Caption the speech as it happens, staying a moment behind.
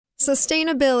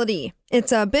Sustainability.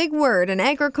 It's a big word in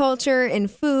agriculture, in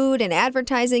food, in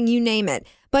advertising, you name it.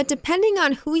 But depending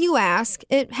on who you ask,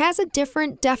 it has a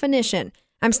different definition.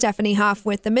 I'm Stephanie Hoff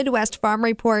with the Midwest Farm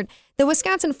Report. The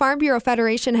Wisconsin Farm Bureau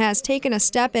Federation has taken a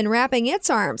step in wrapping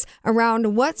its arms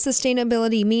around what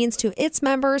sustainability means to its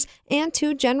members and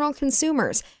to general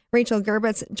consumers. Rachel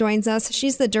Gerbitz joins us.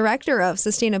 She's the Director of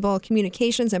Sustainable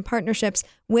Communications and Partnerships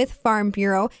with Farm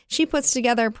Bureau. She puts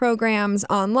together programs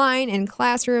online, in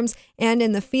classrooms, and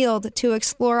in the field to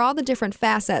explore all the different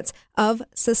facets of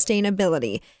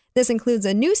sustainability. This includes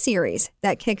a new series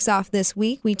that kicks off this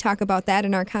week. We talk about that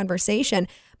in our conversation.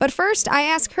 But first, I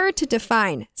ask her to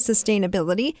define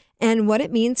sustainability and what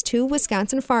it means to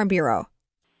Wisconsin Farm Bureau.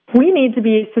 We need to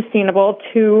be sustainable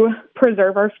to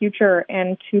preserve our future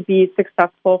and to be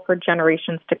successful for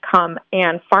generations to come.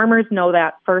 And farmers know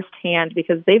that firsthand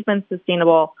because they've been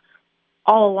sustainable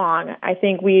all along. I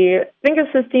think we think of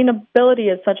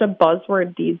sustainability as such a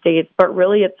buzzword these days, but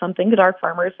really it's something that our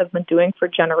farmers have been doing for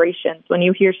generations. When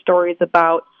you hear stories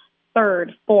about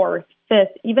third, fourth,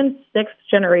 fifth, even sixth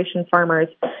generation farmers,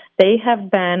 they have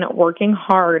been working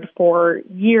hard for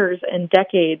years and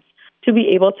decades to be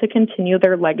able to continue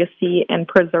their legacy and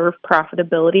preserve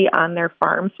profitability on their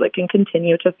farms so it can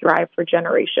continue to thrive for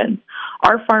generations.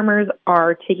 Our farmers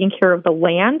are taking care of the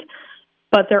land,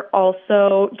 but they're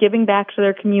also giving back to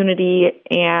their community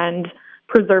and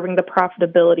preserving the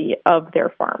profitability of their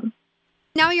farm.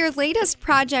 Now, your latest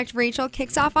project, Rachel,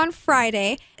 kicks off on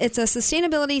Friday. It's a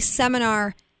sustainability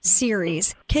seminar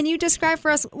series. Can you describe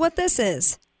for us what this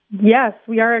is? Yes,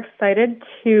 we are excited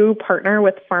to partner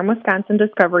with Farm Wisconsin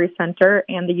Discovery Center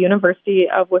and the University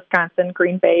of Wisconsin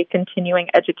Green Bay Continuing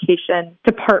Education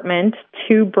Department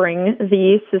to bring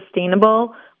the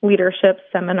Sustainable Leadership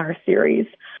Seminar Series.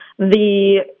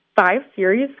 The 5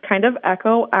 series kind of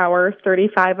echo our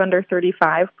 35 under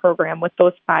 35 program with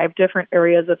those 5 different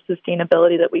areas of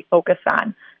sustainability that we focus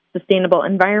on: sustainable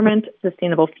environment,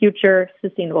 sustainable future,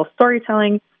 sustainable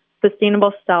storytelling,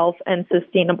 sustainable self, and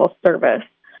sustainable service.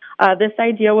 This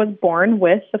idea was born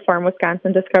with the Farm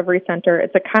Wisconsin Discovery Center.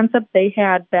 It's a concept they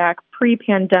had back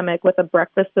pre-pandemic with a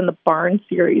Breakfast in the Barn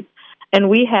series. And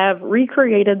we have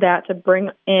recreated that to bring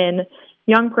in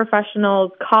young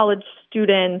professionals, college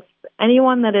students,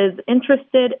 anyone that is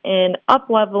interested in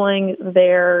up-leveling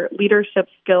their leadership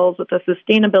skills with a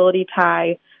sustainability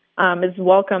tie is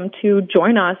welcome to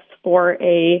join us for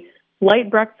a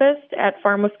light breakfast at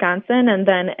Farm Wisconsin, and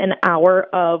then an hour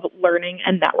of learning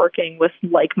and networking with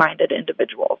like-minded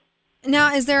individuals.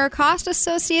 Now, is there a cost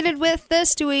associated with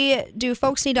this? Do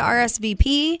folks need to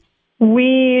RSVP?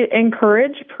 We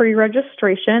encourage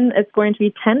pre-registration. It's going to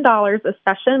be $10 a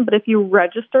session, but if you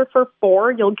register for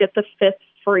 4, you'll get the 5th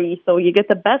free. So you get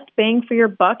the best bang for your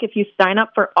buck if you sign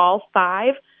up for all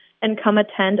 5 and come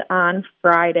attend on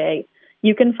Friday.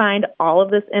 You can find all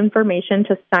of this information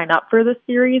to sign up for the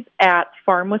series at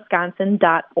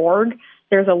farmwisconsin.org.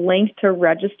 There's a link to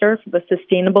register for the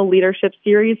Sustainable Leadership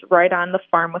Series right on the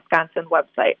Farm Wisconsin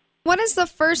website. What is the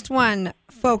first one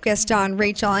focused on,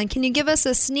 Rachel? And can you give us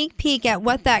a sneak peek at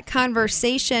what that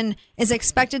conversation is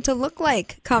expected to look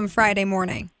like come Friday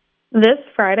morning? This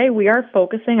Friday, we are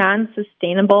focusing on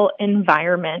sustainable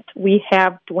environment. We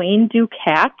have Dwayne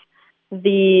Ducat,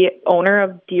 the owner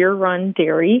of Deer Run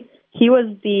Dairy. He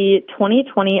was the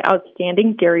 2020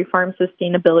 Outstanding Dairy Farm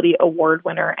Sustainability Award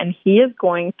winner, and he is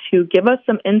going to give us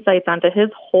some insights onto his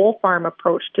whole farm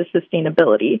approach to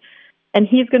sustainability. And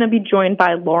he's going to be joined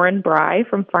by Lauren Bry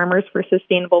from Farmers for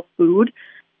Sustainable Food.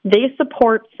 They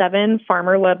support 7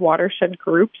 farmer-led watershed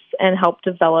groups and help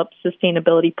develop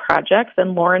sustainability projects,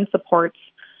 and Lauren supports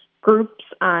groups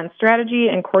on strategy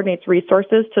and coordinates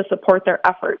resources to support their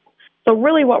efforts. So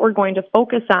really what we're going to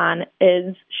focus on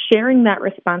is sharing that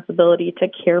responsibility to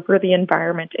care for the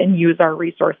environment and use our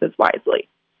resources wisely.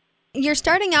 You're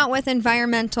starting out with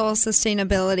environmental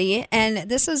sustainability, and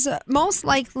this is most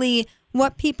likely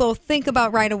what people think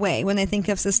about right away when they think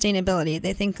of sustainability.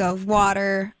 They think of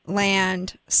water,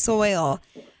 land, soil.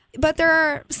 But there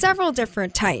are several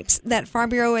different types that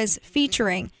Farm Bureau is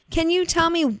featuring. Can you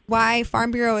tell me why Farm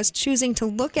Bureau is choosing to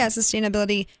look at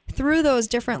sustainability through those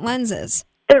different lenses?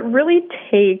 It really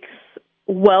takes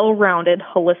well-rounded,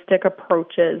 holistic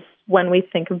approaches when we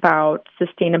think about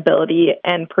sustainability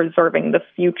and preserving the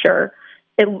future.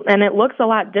 And it looks a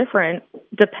lot different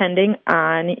depending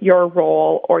on your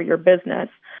role or your business.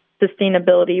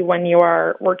 Sustainability when you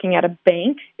are working at a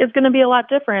bank is going to be a lot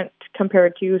different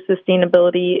compared to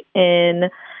sustainability in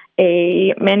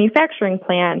a manufacturing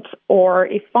plant or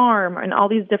a farm and all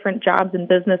these different jobs and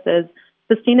businesses.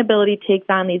 Sustainability takes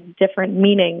on these different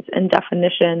meanings and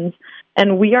definitions,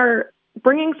 and we are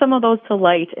bringing some of those to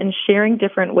light and sharing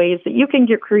different ways that you can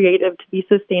get creative to be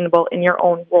sustainable in your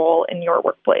own role in your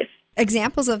workplace.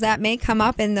 Examples of that may come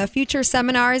up in the future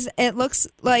seminars. It looks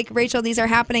like, Rachel, these are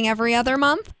happening every other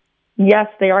month? Yes,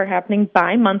 they are happening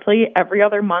bi-monthly, every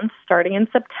other month, starting in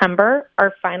September.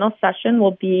 Our final session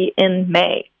will be in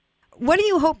May. What do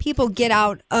you hope people get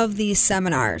out of these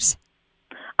seminars?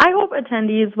 I hope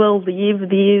attendees will leave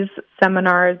these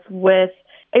seminars with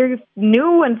a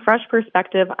new and fresh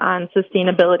perspective on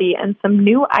sustainability and some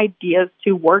new ideas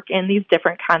to work in these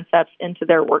different concepts into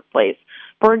their workplace.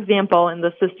 For example, in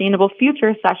the Sustainable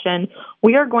Future session,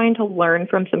 we are going to learn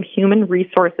from some human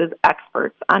resources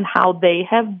experts on how they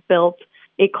have built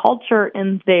a culture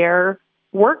in their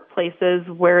workplaces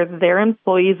where their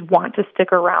employees want to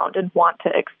stick around and want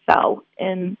to excel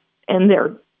in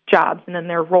their jobs and in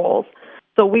their roles.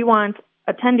 So we want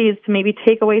attendees to maybe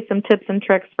take away some tips and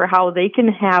tricks for how they can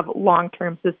have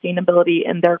long-term sustainability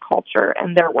in their culture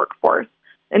and their workforce.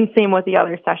 And same with the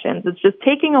other sessions. It's just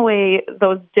taking away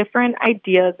those different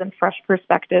ideas and fresh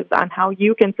perspectives on how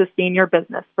you can sustain your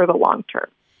business for the long term.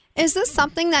 Is this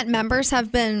something that members have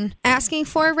been asking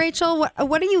for, Rachel?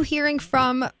 What are you hearing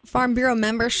from Farm Bureau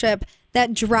membership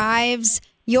that drives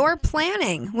your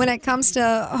planning when it comes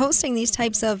to hosting these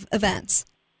types of events?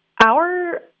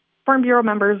 Our Farm Bureau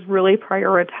members really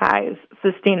prioritize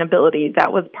sustainability.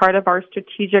 That was part of our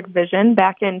strategic vision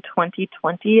back in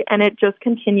 2020, and it just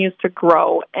continues to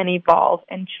grow and evolve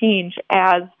and change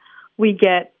as we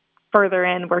get further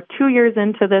in. We're 2 years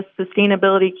into this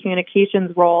sustainability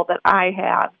communications role that I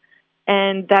have,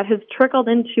 and that has trickled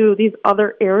into these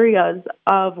other areas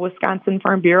of Wisconsin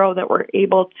Farm Bureau that we're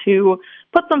able to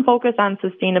put some focus on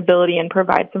sustainability and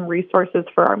provide some resources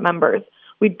for our members.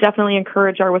 We definitely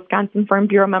encourage our Wisconsin Farm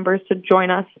Bureau members to join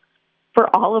us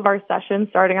for all of our sessions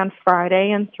starting on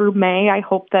Friday and through May. I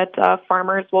hope that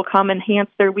farmers will come enhance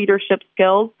their leadership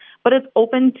skills, but it's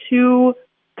open to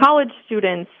college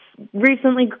students,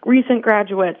 recent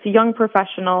graduates, young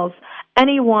professionals,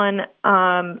 anyone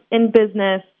in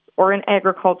business or in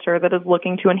agriculture that is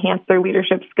looking to enhance their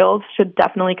leadership skills should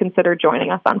definitely consider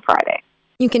joining us on Friday.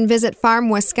 You can visit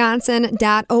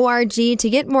farmwisconsin.org to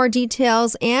get more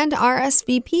details and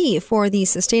RSVP for the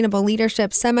Sustainable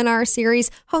Leadership Seminar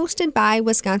Series hosted by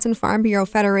Wisconsin Farm Bureau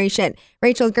Federation.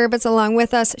 Rachel Gerbitz along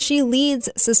with us. She leads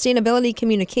sustainability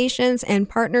communications and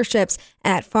partnerships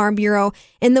at Farm Bureau.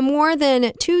 In the more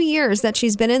than 2 years that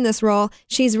she's been in this role,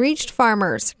 she's reached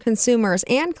farmers, consumers,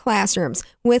 and classrooms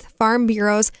with Farm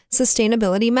Bureau's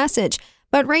sustainability message.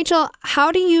 But Rachel,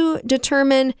 how do you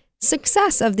determine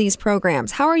success of these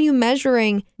programs? How are you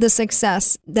measuring the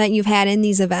success that you've had in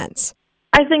these events?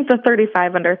 I think the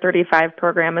 35 Under 35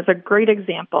 program is a great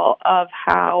example of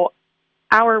how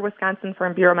our Wisconsin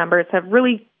Farm Bureau members have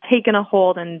really taken a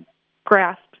hold and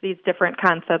grasped these different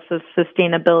concepts of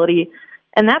sustainability.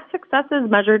 And that success is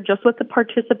measured just with the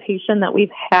participation that we've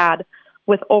had,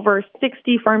 with over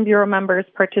 60 Farm Bureau members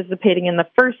participating in the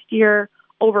first year,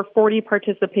 over 40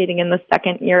 participating in the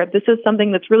second year. This is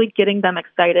something that's really getting them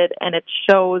excited, and it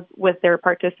shows with their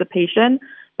participation,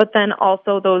 but then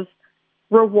also those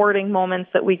rewarding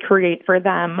moments that we create for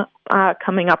them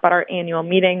coming up at our annual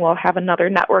meeting. We'll have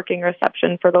another networking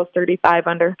reception for those 35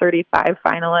 Under 35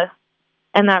 finalists,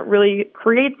 and that really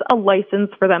creates a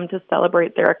license for them to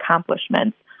celebrate their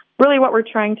accomplishments. Really what we're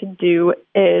trying to do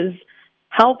is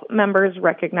help members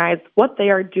recognize what they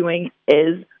are doing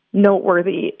is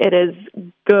noteworthy, it is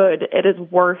good, it is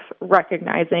worth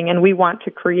recognizing, and we want to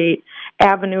create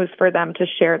avenues for them to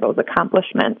share those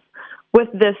accomplishments. With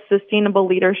this Sustainable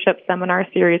Leadership Seminar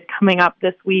Series coming up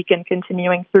this week and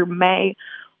continuing through May,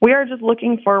 we are just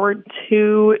looking forward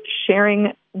to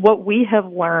sharing what we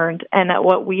have learned and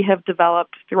what we have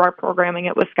developed through our programming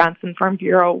at Wisconsin Farm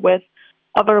Bureau with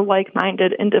other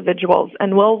like-minded individuals,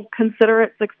 and we'll consider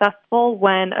it successful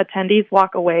when attendees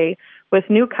walk away with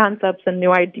new concepts and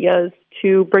new ideas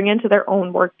to bring into their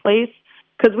own workplace,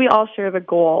 because we all share the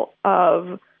goal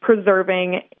of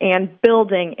preserving and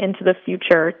building into the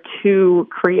future to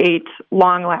create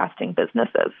long-lasting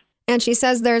businesses. And she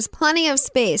says there's plenty of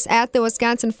space at the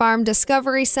Wisconsin Farm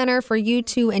Discovery Center for you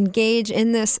to engage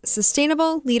in this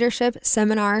Sustainable Leadership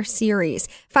Seminar Series.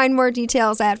 Find more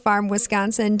details at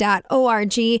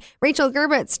farmwisconsin.org. Rachel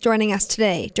Gerbitz joining us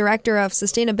today, Director of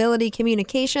Sustainability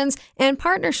Communications and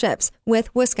Partnerships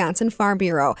with Wisconsin Farm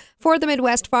Bureau. For the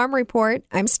Midwest Farm Report,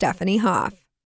 I'm Stephanie Hoff.